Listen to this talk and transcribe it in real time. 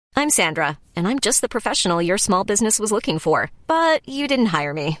I'm Sandra, and I'm just the professional your small business was looking for. But you didn't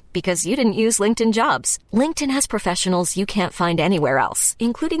hire me because you didn't use LinkedIn Jobs. LinkedIn has professionals you can't find anywhere else,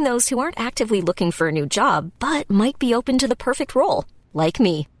 including those who aren't actively looking for a new job, but might be open to the perfect role, like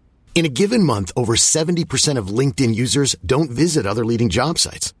me. In a given month, over 70% of LinkedIn users don't visit other leading job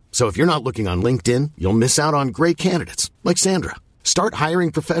sites. So if you're not looking on LinkedIn, you'll miss out on great candidates, like Sandra. Start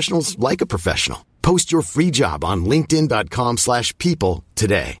hiring professionals like a professional. Post your free job on linkedin.com/people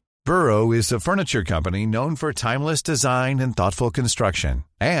today. Burrow is a furniture company known for timeless design and thoughtful construction,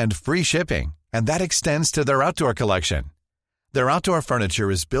 and free shipping, and that extends to their outdoor collection. Their outdoor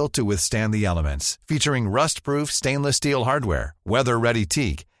furniture is built to withstand the elements, featuring rust-proof stainless steel hardware, weather-ready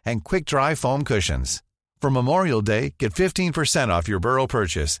teak, and quick-dry foam cushions. For Memorial Day, get 15% off your Burrow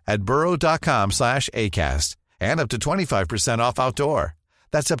purchase at burrow.com/acast, and up to 25% off outdoor.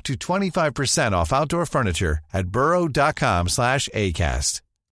 That's up to 25% off outdoor furniture at burrow.com/acast.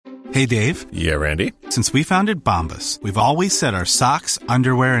 Hey, Dave. Yeah, Randy. Since we founded Bombas, we've always said our socks,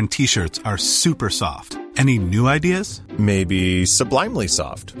 underwear, and T-shirts are super soft. Any new ideas? Maybe sublimely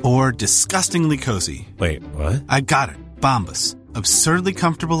soft. Or disgustingly cozy. Wait, what? I got it. Bombas. Absurdly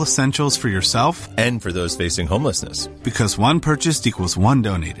comfortable essentials for yourself and for those facing homelessness. Because one purchased equals one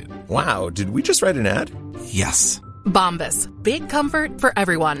donated. Wow, did we just write an ad? Yes. Bombas. Big comfort for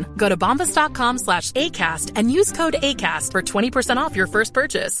everyone. Go to bombas.com/ACAST and use code ACAST for 20% off your first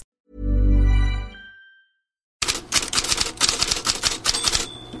purchase.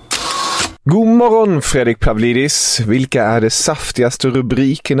 God morgon Fredrik Pavlidis. Vilka är de saftigaste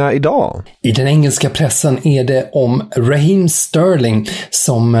rubrikerna idag? I den engelska pressen är det om Raheem Sterling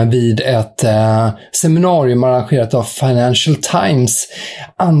som vid ett seminarium arrangerat av Financial Times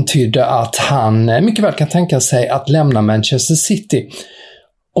antydde att han mycket väl kan tänka sig att lämna Manchester City.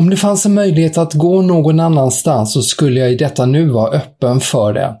 Om det fanns en möjlighet att gå någon annanstans så skulle jag i detta nu vara öppen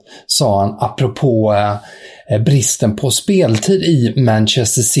för det, sa han apropå bristen på speltid i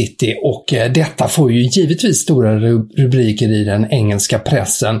Manchester City, och detta får ju givetvis stora rubriker i den engelska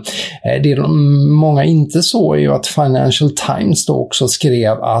pressen. Det många inte så är ju att Financial Times då också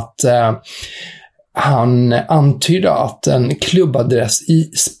skrev att han antydde att en klubbadress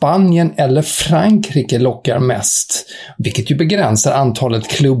i Spanien eller Frankrike lockar mest, vilket ju begränsar antalet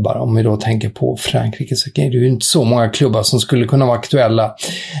klubbar. Om vi då tänker på Frankrike så är det ju inte så många klubbar som skulle kunna vara aktuella,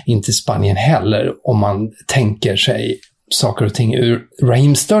 inte i Spanien heller, om man tänker sig saker och ting ur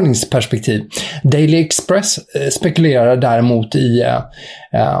Raheem Sterlings perspektiv. Daily Express spekulerar däremot i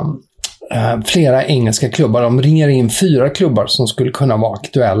flera engelska klubbar. De ringer in 4 klubbar som skulle kunna vara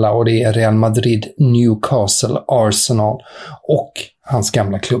aktuella, och det är Real Madrid, Newcastle, Arsenal och hans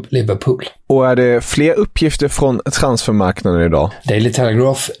gamla klubb Liverpool. Och är det fler uppgifter från transfermarknaden idag? Daily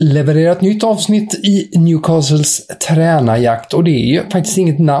Telegraph levererar ett nytt avsnitt i Newcastles tränarjakt, och det är ju faktiskt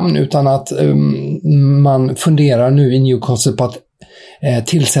inget namn, utan att man funderar nu i Newcastle på att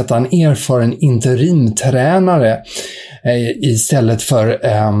tillsätta en erfaren interimtränare istället för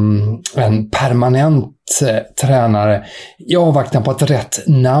en permanent tränare, i avvaktan på att rätt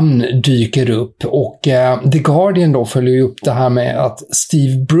namn dyker upp. Och The Guardian då följer ju upp det här med att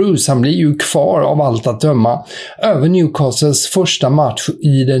Steve Bruce, han blir ju kvar av allt att döma över Newcastles första match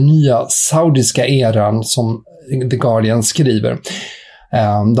i den nya saudiska eran, som The Guardian skriver.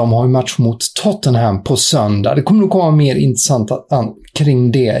 De har ju match mot Tottenham på söndag. Det kommer nog komma mer intressant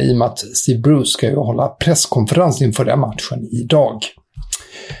kring det, i och med att Steve Bruce ska ju hålla presskonferens inför den matchen idag.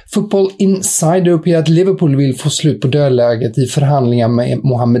 Football Insider uppger att Liverpool vill få slut på dödläget i förhandlingar med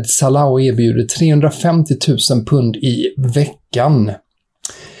Mohamed Salah och erbjuder 350 000 pund i veckan.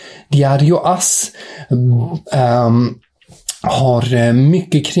 Diario AS har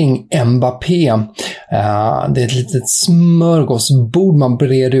mycket kring Mbappé. Det är ett litet smörgåsbord man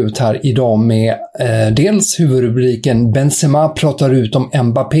breder ut här idag med dels huvudrubriken Benzema pratar ut om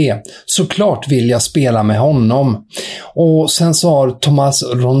Mbappé. Såklart vill jag spela med honom. Och sen så har Thomas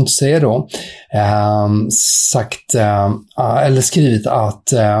Roncero skrivit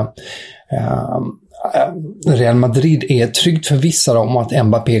att Real Madrid är tryggt förvissade om att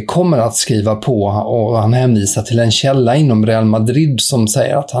Mbappé kommer att skriva på, och han hänvisar till en källa inom Real Madrid som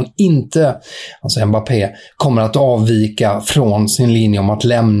säger att han inte, alltså Mbappé, kommer att avvika från sin linje om att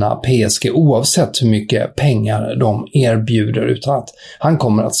lämna PSG oavsett hur mycket pengar de erbjuder, utan att han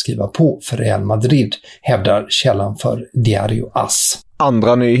kommer att skriva på för Real Madrid, hävdar källan för Diario AS.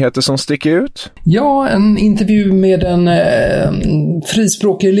 andra nyheter som sticker ut? Ja, en intervju med en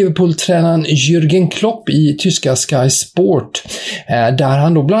frispråkig Liverpool-tränaren Jürgen Klopp i tyska Sky Sport. Där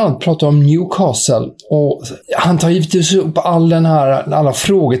han då bland annat pratar om Newcastle. Och han tar givetvis upp alla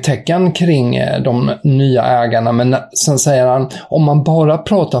frågetecken kring de nya ägarna. Men sen säger han, om man bara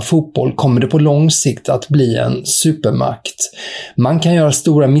pratar fotboll kommer det på lång sikt att bli en supermakt. Man kan göra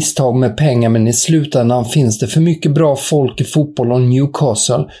stora misstag med pengar, men i slutändan finns det för mycket bra folk i fotboll och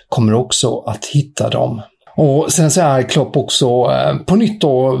Newcastle kommer också att hitta dem. Och sen så är Klopp också på nytt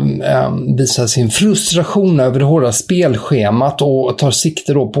då visar sin frustration över det hårda spelschemat och tar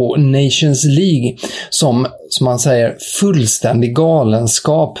sikte då på Nations League som man säger fullständig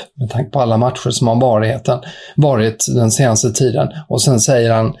galenskap med tanke på alla matcher som har varit den senaste tiden. Och sen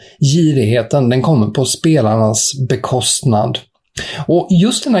säger han, girigheten den kommer på spelarnas bekostnad. Och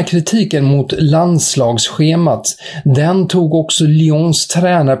just den här kritiken mot landslagsschemat, den tog också Lyons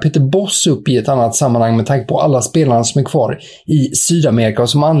tränare Peter Bosz upp i ett annat sammanhang med tanke på alla spelarna som är kvar i Sydamerika och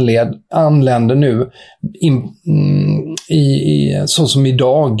som anländer nu så som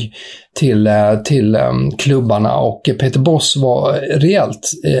idag till klubbarna. Och Peter Bosz var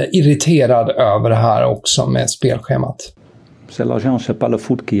rejält irriterad över det här också med spelschemat. C'est l'argent, c'est pas le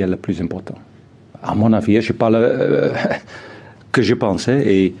foot qui est le plus important. À mon avis, je parle que je pensais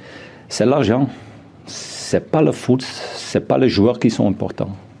et c'est l'argent. C'est pas le foot, c'est pas les joueurs qui sont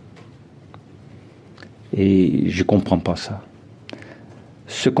importants. Et je comprends pas ça.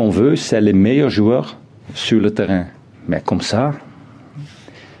 Ce qu'on veut, c'est les meilleurs joueurs sur le terrain. Mais comme ça,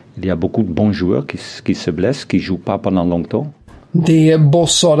 il y a beaucoup de bons joueurs qui se blessent, qui jouent pas pendant longtemps. Det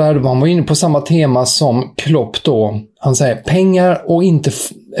Bosz sa där, han var inne på samma tema som Klopp då. Han säger pengar och inte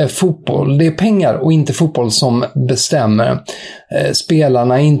fotboll. Det är pengar och inte fotboll som bestämmer.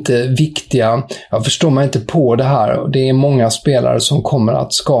 Spelarna är inte viktiga. Jag förstår mig inte på det här. Det är många spelare som kommer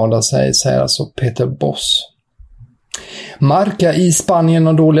att skada sig, säger alltså Peter Bosz. Marca i Spanien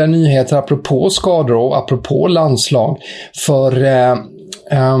har dåliga nyheter apropå skador och apropå landslag. För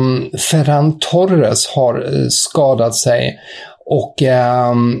Ferran Torres har skadat sig. Och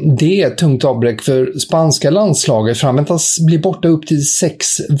det är ett tungt avbräck för spanska landslaget. Förväntas bli borta upp till 6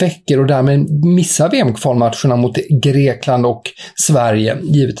 veckor och därmed missa VM-kvalmatcherna mot Grekland och Sverige.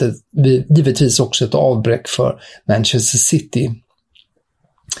 Givetvis också ett avbräck för Manchester City.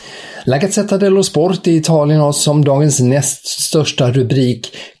 La Gazzetta dello Sport i Italien har som dagens näst största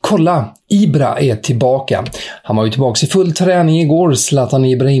rubrik: Kolla, Ibra är tillbaka. Han var ju tillbaka i full träning igår, Zlatan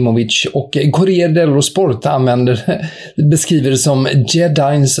Ibrahimovic, och Corriere dello Sport beskriver det som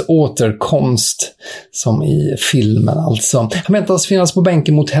Jedins återkomst, som i filmen alltså. Han väntas finnas på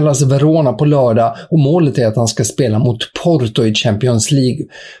bänken mot Hellas Verona på lördag och målet är att han ska spela mot Porto i Champions League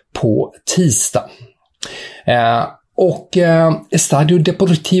på tisdag. Och Estadio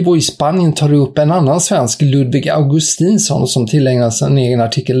Deportivo i Spanien tar upp en annan svensk, Ludvig Augustinsson, som tillägnas en egen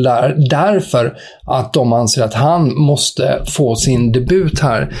artikel där, därför att de anser att han måste få sin debut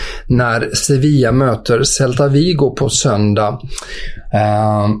här när Sevilla möter Celta Vigo på söndag.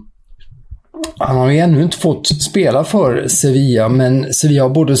 Han har ju ännu inte fått spela för Sevilla, men Sevilla har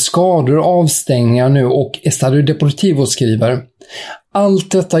både skador och avstängningar nu, och Estadio Deportivo skriver: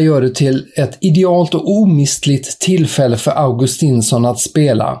 allt detta gör det till ett idealt och omistligt tillfälle för Augustinsson att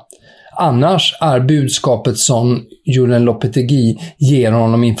spela. Annars är budskapet som Julen Lopetegui ger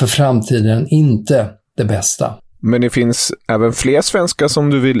honom inför framtiden inte det bästa. Men det finns även fler svenskar som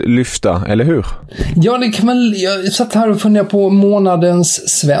du vill lyfta, eller hur? Ja, det kan man. Jag satt här och funderade på månadens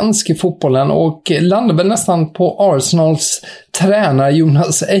svensk i fotbollen och landade väl nästan på Arsenals tränare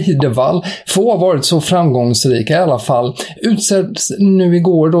Jonas Eidevall. Få har varit så framgångsrika i alla fall. Utsätts nu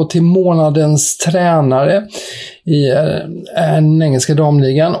igår då till månadens tränare i den engelska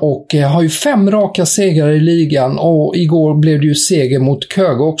damligan och har ju 5 raka segrar i ligan, och igår blev det ju seger mot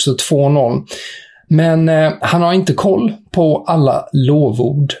Köge också, 2-0. Men han har inte koll på alla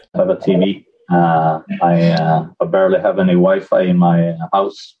lovord. I have a TV. I barely have any Wi-Fi in my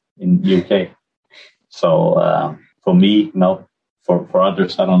house in UK. So for me, no. For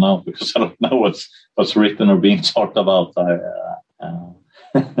others, I don't know, because I don't know what's written or being talked about.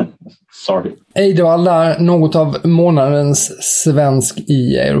 Sorry. Eidevall är något av månadens svensk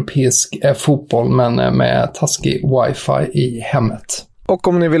i europeisk fotboll, men med taskig Wi-Fi i hemmet. Och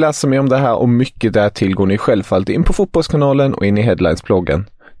om ni vill läsa mer om det här och mycket därtill går ni självfallet in på Fotbollskanalen och in i Headlines-bloggen.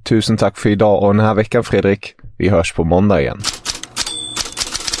 Tusen tack för idag och den här veckan, Fredrik. Vi hörs på måndag igen.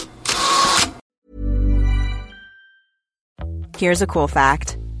 Here's a cool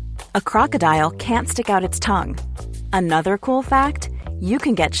fact. A crocodile can't stick out its tongue. Another cool fact, you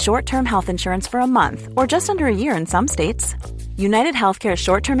can get short-term health insurance for a month or just under a year in some states. United Healthcare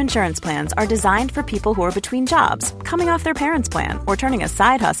short-term insurance plans are designed for people who are between jobs, coming off their parents' plan, or turning a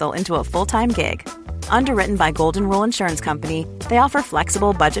side hustle into a full-time gig. Underwritten by Golden Rule Insurance Company, they offer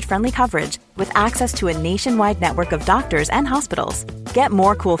flexible, budget-friendly coverage with access to a nationwide network of doctors and hospitals. Get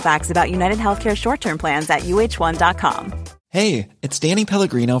more cool facts about United Healthcare short-term plans at uh1.com. Hey, it's Danny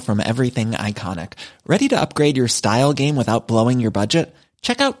Pellegrino from Everything Iconic. Ready to upgrade your style game without blowing your budget?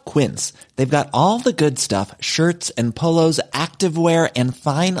 Check out Quince. They've got all the good stuff, shirts and polos, activewear, and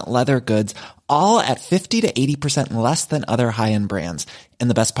fine leather goods, all at 50 to 80% less than other high-end brands. And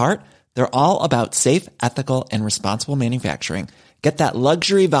the best part? They're all about safe, ethical, and responsible manufacturing. Get that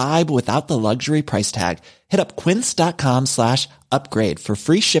luxury vibe without the luxury price tag. Hit up quince.com/upgrade for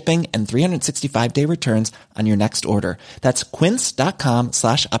free shipping and 365-day returns on your next order. That's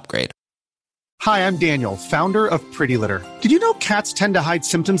quince.com/upgrade. Hi, I'm Daniel, founder of Pretty Litter. Did you know cats tend to hide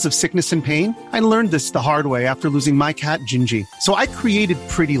symptoms of sickness and pain? I learned this the hard way after losing my cat, Gingy. So I created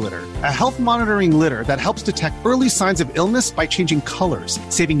Pretty Litter, a health monitoring litter that helps detect early signs of illness by changing colors,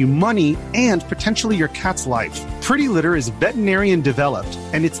 saving you money and potentially your cat's life. Pretty Litter is veterinarian developed,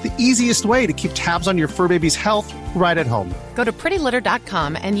 and it's the easiest way to keep tabs on your fur baby's health right at home. Go to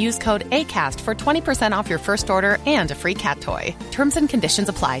prettylitter.com and use code ACAST for 20% off your first order and a free cat toy. Terms and conditions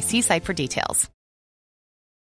apply. See site for details.